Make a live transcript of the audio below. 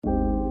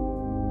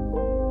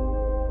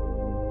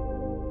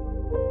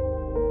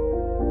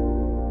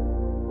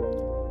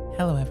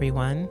Hello,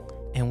 everyone,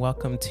 and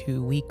welcome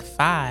to week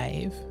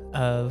 5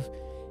 of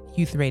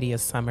Youth Radio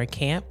Summer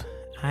Camp.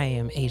 I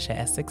am Asia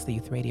Essex, the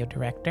Youth Radio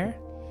Director.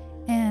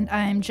 And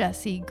I'm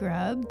Jessie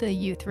Grubb, the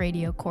Youth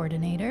Radio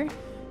Coordinator.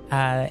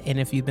 And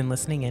if you've been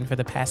listening in for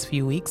the past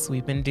few weeks,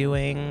 we've been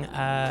doing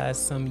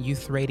some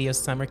Youth Radio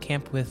Summer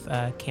Camp with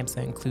camps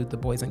that include the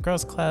Boys and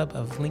Girls Club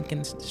of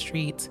Lincoln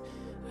Street,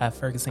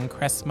 Ferguson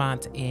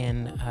Crestmont,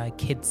 and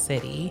Kid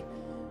City.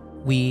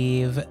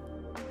 We've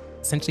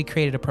essentially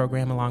created a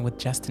program along with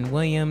Justin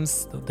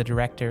Williams, the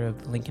director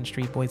of the Lincoln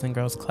Street Boys and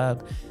Girls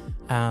Club,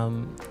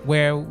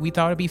 where we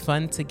thought it'd be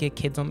fun to get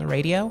kids on the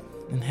radio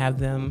and have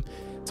them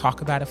talk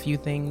about a few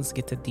things,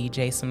 get to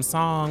DJ some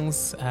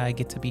songs,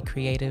 get to be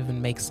creative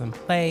and make some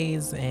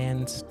plays,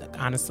 and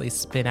honestly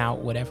spin out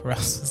whatever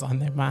else is on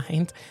their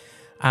mind.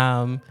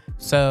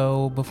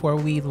 So before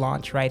we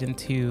launch right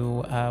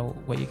into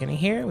what you're going to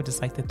hear, we'd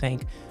just like to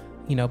thank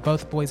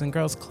both Boys and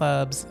Girls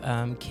Clubs,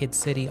 Kid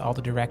City, all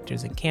the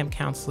directors and camp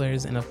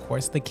counselors, and of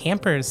course the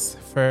campers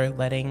for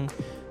letting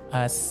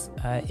us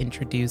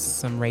introduce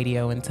some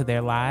radio into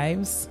their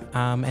lives.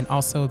 And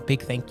also a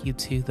big thank you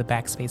to the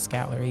Backspace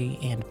Gallery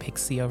and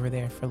Pixie over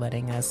there for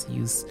letting us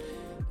use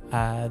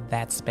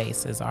that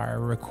space as our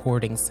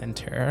recording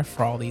center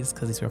for all these,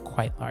 because these were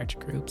quite large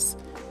groups.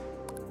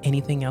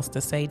 Anything else to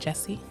say,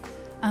 Jessie?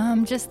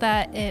 Just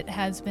that it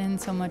has been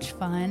so much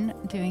fun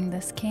doing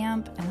this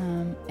camp,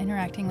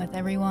 interacting with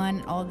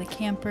everyone, all the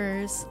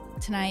campers.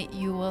 Tonight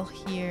you will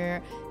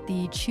hear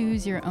the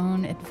Choose Your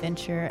Own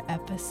Adventure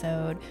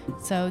episode.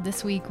 So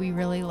this week we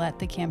really let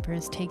the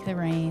campers take the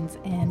reins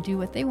and do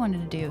what they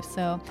wanted to do.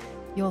 So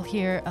you'll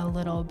hear a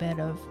little bit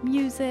of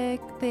music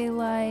they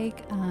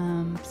like,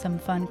 some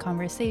fun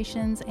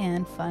conversations,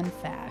 and fun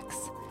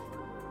facts.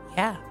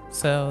 Yeah,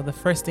 so the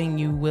first thing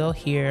you will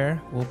hear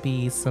will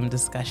be some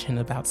discussion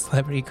about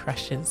celebrity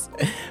crushes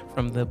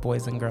from the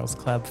Boys and Girls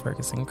Club,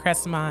 Ferguson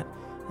Crestmont.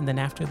 And then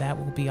after that,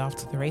 we'll be off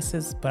to the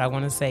races. But I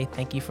want to say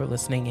thank you for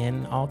listening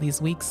in all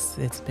these weeks.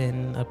 It's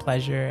been a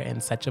pleasure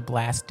and such a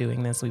blast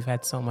doing this. We've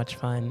had so much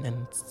fun,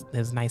 and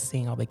it's nice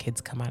seeing all the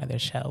kids come out of their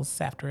shells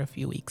after a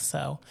few weeks.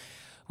 So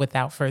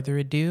without further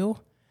ado,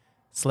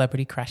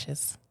 celebrity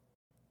crushes.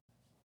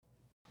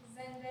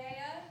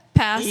 Zendaya?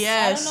 Pass.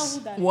 Yes. I don't know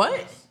who that what?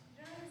 is.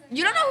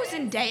 You don't know who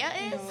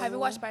Zendaya is? No. Have you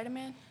watched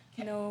Spider-Man?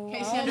 No.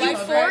 Casey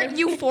Undercover.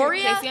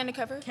 Euphoria? Casey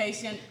Undercover?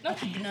 Casey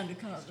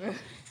Undercover.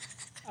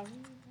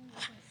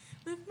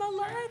 Live my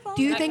life on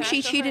Do you That think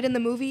she crashed cheated in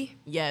the movie?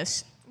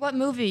 Yes. What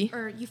movie?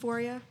 Or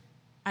Euphoria?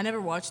 I never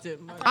watched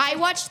it. I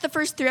watched the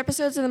first 3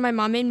 episodes and then my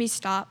mom made me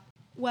stop.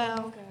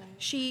 Well,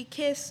 she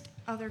kissed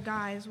other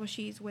guys when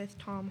she's with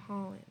Tom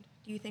Holland.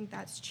 Do you think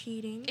that's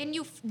cheating?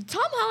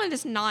 Tom Holland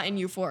is not in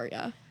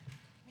Euphoria.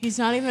 He's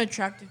not even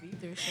attractive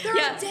either. So.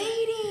 They're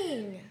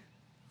dating.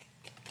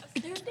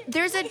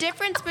 There's a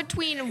difference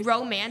between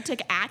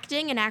romantic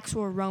acting and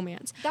actual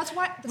romance. That's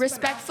why.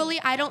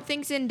 Respectfully, I don't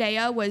think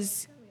Zendaya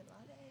was,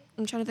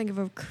 I'm trying to think of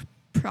a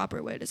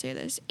proper way to say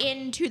this,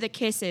 into the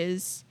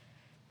kisses.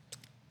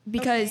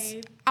 Because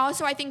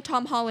also I think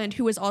Tom Holland,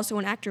 who is also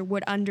an actor,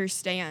 would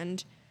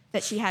understand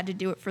that she had to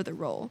do it for the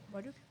role.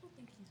 Why do people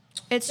think he's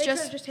It's They could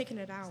just have just taken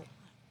it out.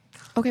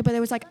 okay, but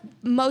there was like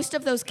most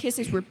of those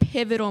kisses were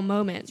pivotal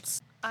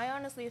moments. I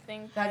honestly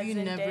think that Have you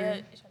Zendaya... never-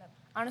 Shut up.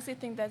 I honestly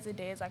think that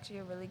Zendaya is actually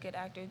a really good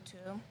actor,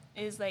 too.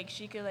 Is like,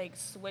 she could, like,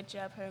 switch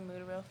up her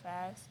mood real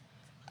fast.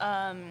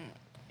 I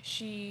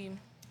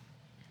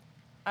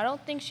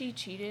don't think she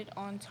cheated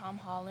on Tom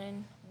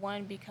Holland.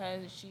 One,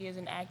 because she is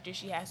an actor.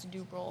 She has to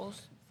do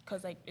roles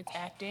because, like, it's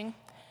acting.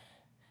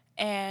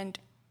 And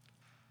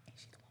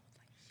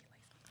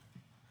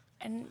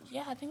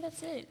yeah, I think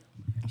that's it.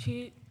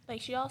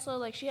 She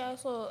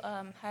also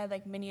had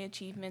like many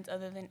achievements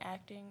other than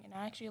acting, and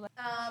I actually like.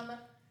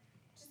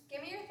 Just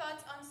give me your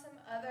thoughts on some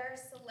other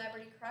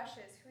celebrity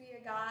crushes. Who you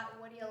got?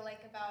 What do you like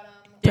about them?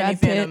 Danny Brad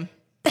Phantom.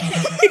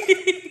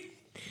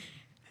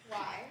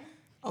 Why?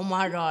 Oh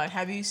my God.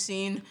 Have you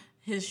seen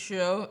his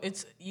show?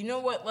 It's,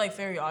 what like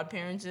Very Odd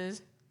Parents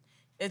is?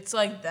 It's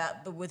like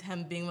that, but with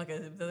him being like a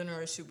villain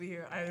or a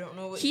superhero. I don't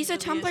know what He's he a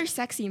really Tumblr is.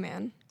 sexy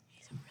man.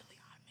 He's a really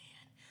odd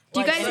man. Do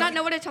you Like, guys not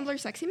know what a Tumblr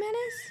sexy man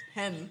is?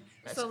 Him.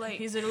 So, like-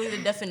 he's literally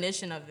the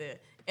definition of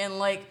it. And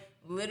like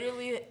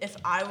literally, if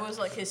I was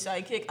like his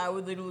sidekick, I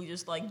would literally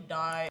just like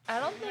die. I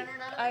don't think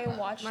I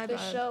watched My the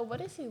bad. show. What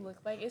does he look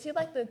like? Is he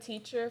like the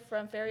teacher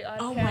from Very Odd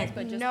Oh Parents,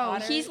 my- but just No,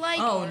 hotter? he's like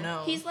Oh,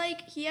 no. He's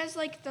like he has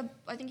like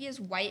I think he has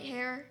white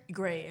hair,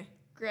 Gray.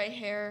 gray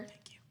hair.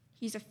 Thank you.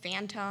 He's a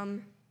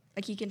phantom.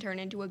 Like he can turn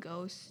into a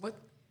ghost.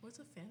 What's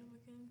a phantom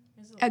again?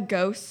 Is it A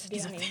ghost.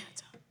 He's a Disney.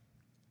 phantom.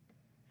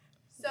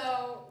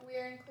 So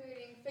we're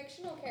including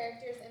fictional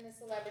characters in the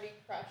celebrity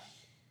crush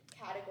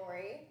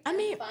category. I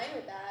mean- I'm fine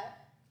with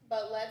that,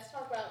 but let's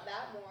talk about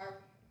that more.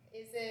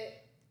 Is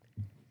it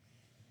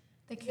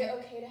okay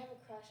to have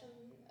a crush on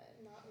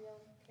not real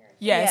characters?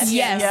 Yes.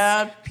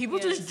 Yeah, people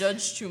just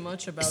judge too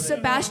much about it.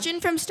 Sebastian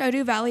from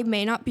Stardew Valley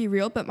may not be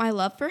real, but my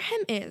love for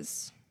him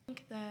is. I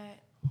think that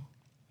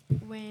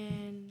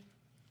when,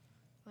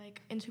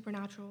 like in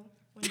Supernatural,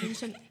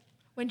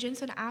 when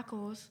Jensen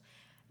Ackles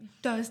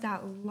does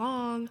that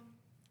long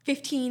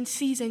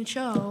 15-season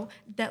show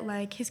that,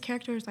 like, his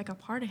character is, like, a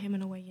part of him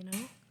in a way, you know?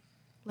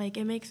 Like,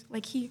 it makes,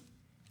 like,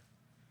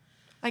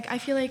 I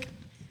feel like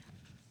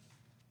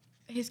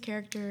his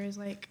character is,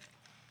 like,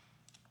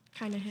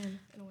 kind of him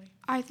in a way.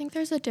 I think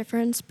there's a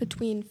difference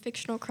between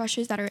fictional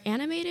crushes that are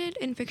animated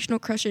and fictional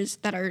crushes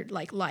that are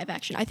like live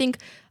action. I think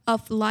a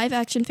live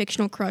action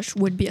fictional crush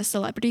would be a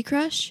celebrity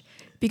crush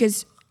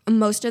because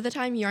most of the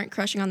time you aren't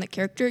crushing on the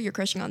character, you're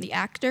crushing on the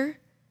actor.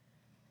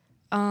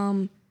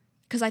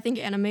 Because I think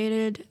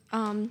animated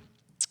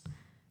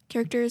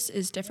characters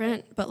is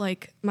different, but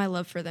like my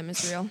love for them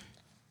is real.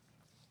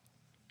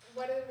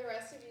 What do the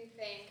rest of you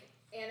think?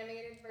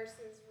 Animated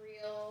versus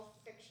real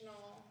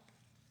fictional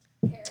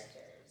characters?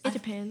 It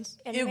depends.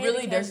 It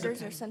really does characters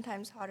depend. are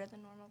sometimes hotter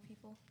than normal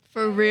people.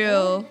 For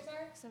real.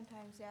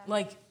 Sometimes, yeah.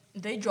 Like,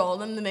 they draw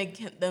them to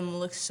make them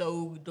look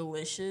so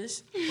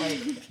delicious. Like,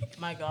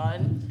 my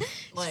God.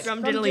 Like,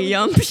 Scrumdiddly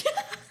yum.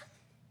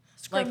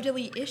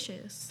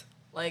 Scrumdiddly-ishes.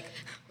 Like,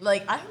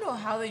 I don't know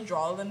how they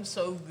draw them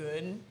so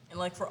good, and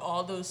like for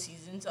all those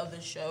seasons of the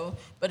show,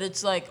 but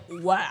it's like,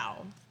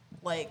 wow.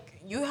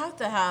 Like, you have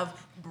to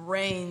have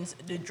brains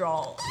to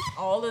draw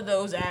all of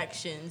those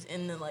actions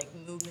and then like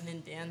moving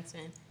and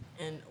dancing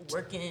and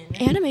working.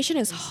 Animation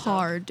is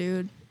hard,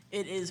 dude.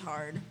 It is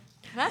hard.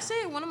 Can I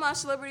say one of my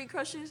celebrity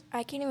crushes?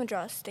 I can't even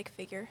draw a stick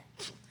figure.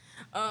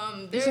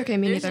 It's okay,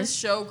 me there's neither. this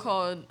show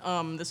called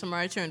The Summer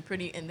I Turned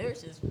Pretty, and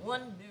there's this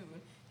one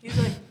dude. He's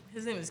like,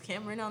 his name is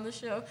Cameron on the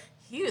show.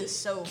 He is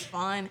so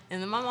fine,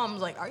 and then my mom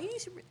was like, "Are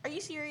you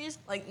serious?"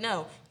 Like,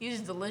 no,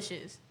 he's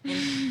delicious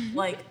and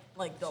like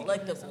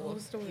delectable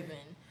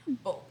even.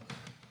 But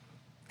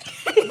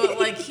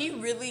like he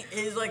really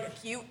is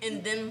like cute,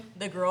 and then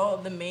the girl,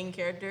 the main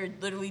character,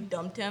 literally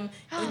dumped him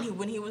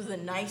when he was the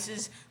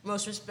nicest,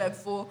 most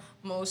respectful,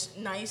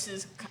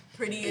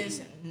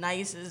 prettiest,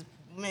 nicest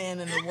man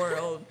in the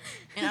world,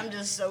 and I'm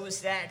just so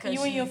sad because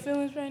You in your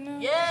feelings right now?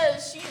 yeah,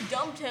 she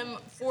dumped him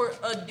for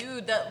a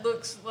dude that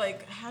looks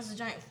like has a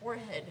giant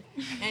forehead,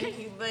 and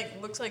he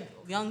like looks like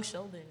young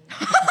Sheldon.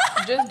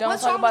 Just don't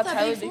What's talk wrong about with that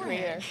Tyler, big the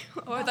forehead?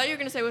 creator. Oh, I thought you were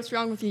going to say what's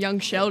wrong with young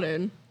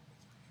Sheldon.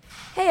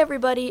 Hey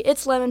everybody,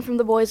 it's Lemon from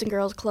the Boys and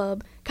Girls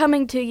Club,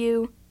 coming to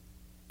you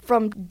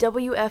from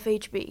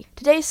WFHB.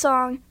 Today's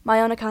song,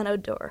 My Own Account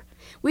Outdoor.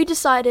 I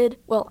decided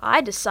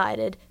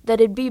that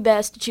it'd be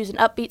best to choose an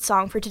upbeat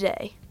song for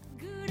today.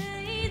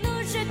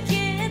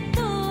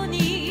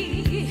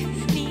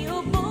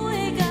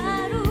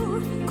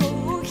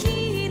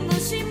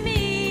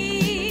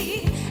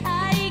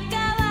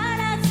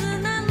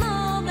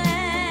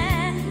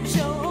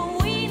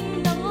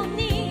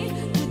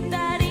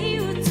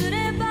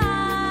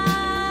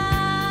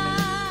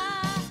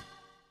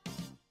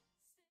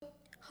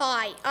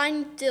 Hi,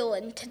 I'm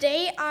Dylan.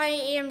 Today I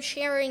am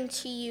sharing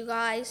to you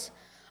guys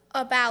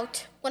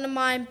about one of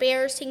my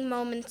embarrassing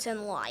moments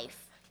in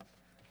life.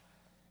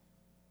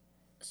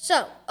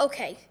 So,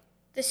 okay,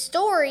 the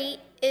story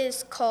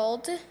is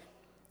called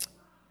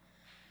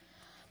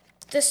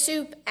The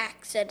Soup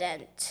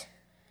Accident.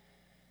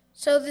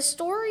 So the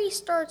story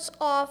starts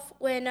off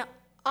when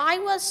I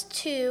was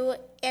 2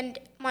 and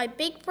my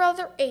big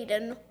brother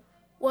Aiden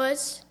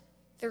was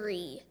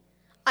 3.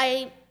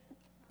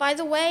 By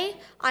the way,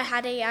 I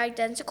had an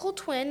identical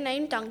twin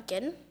named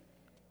Duncan.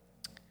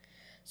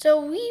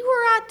 So we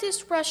were at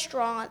this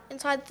restaurant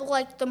inside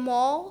the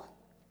mall,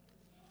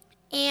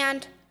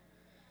 and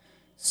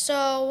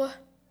so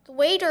the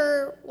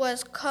waiter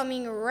was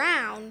coming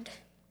around,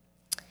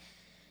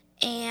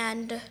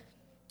 and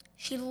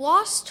she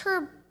lost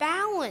her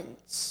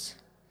balance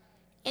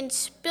and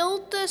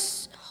spilled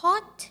this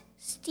hot,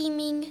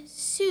 steaming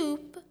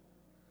soup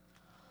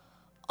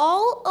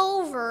all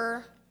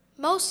over.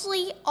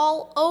 Mostly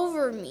all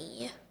over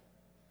me.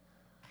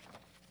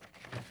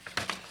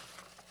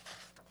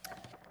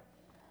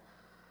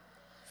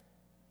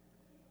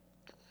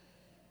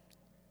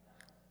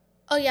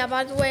 Oh yeah,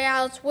 by the way,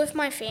 I was with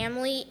my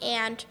family,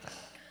 and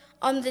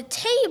the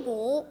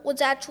table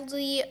was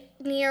actually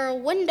near a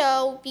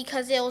window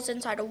because it was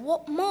inside a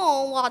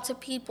mall. Lots of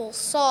people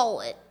saw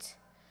it.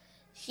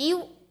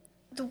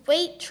 The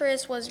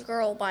waitress was a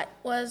girl, but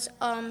was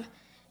a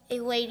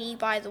lady,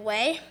 by the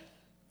way.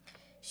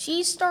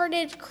 She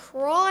started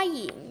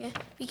crying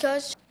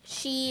because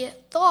she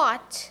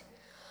thought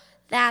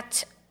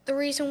that the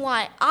reason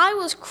why I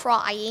was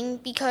crying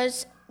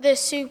because the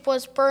soup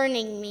was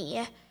burning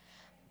me,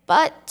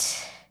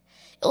 but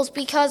it was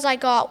because I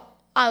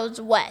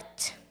was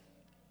wet.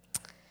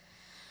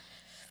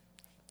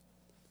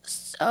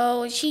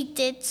 So she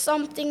did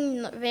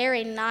something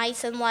very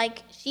nice, and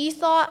she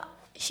thought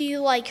she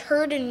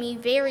hurted me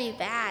very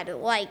bad,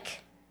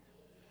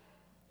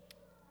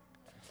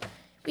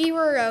 we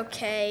were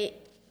okay,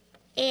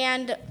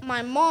 and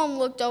my mom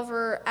looked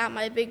over at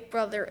my big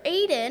brother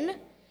Aiden,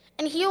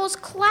 and he was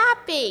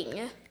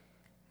clapping.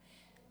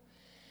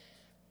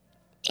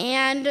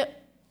 And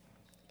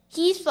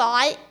he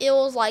thought it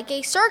was like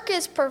a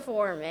circus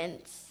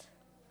performance.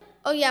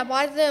 Oh yeah,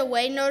 by the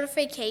way,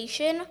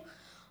 notification,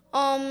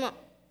 I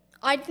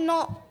did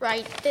not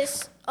write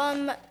this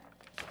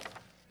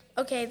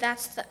Okay,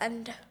 that's the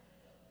end.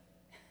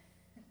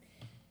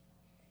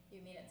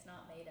 You mean it's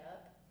not made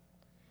up?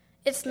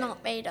 It's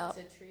not made up.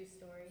 It's a true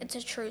story. It's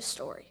a true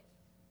story.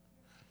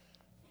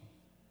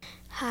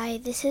 Hi,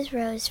 this is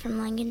Rose from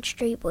Lincoln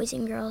Street Boys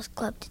and Girls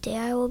Club. Today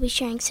I will be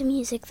sharing some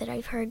music that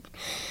I've heard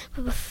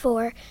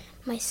before.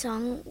 My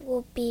song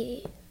will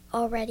be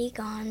Already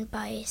Gone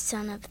by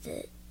Son of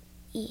the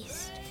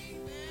East.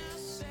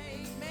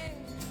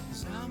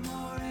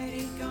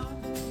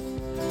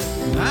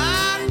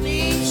 I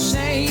need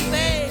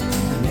saving.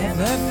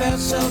 Never felt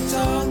so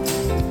tall.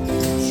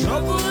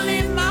 Trouble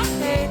in my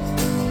head,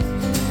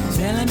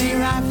 telling me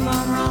right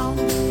from wrong.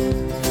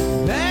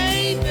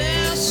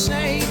 Baby,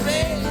 save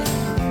it.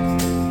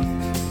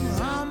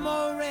 I'm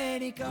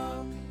already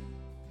gone.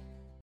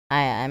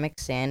 Hi, I'm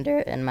Alexander,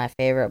 and my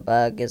favorite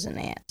bug is an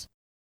ant.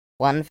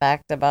 One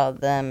fact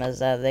about them is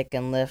that they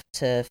can lift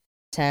to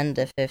 10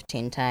 to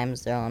 15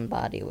 times their own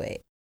body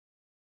weight.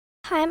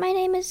 Hi, my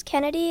name is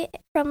Kennedy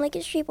from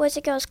Lincoln Street Boys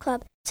and Girls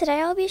Club.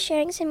 Today I'll be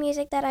sharing some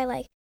music that I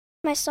like.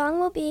 My song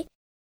will be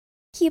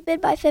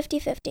Cupid by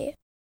 50/50.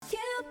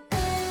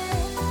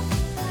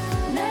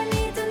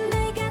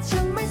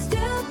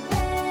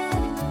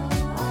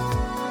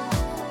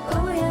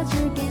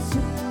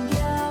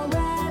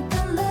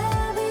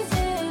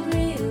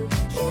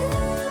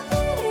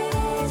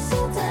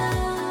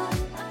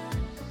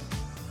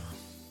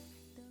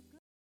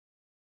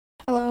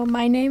 Hello,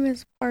 my name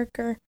is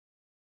Parker.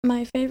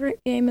 My favorite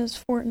game is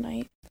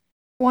Fortnite.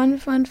 One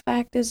fun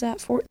fact is that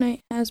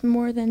Fortnite has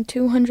more than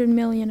 200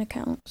 million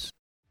accounts.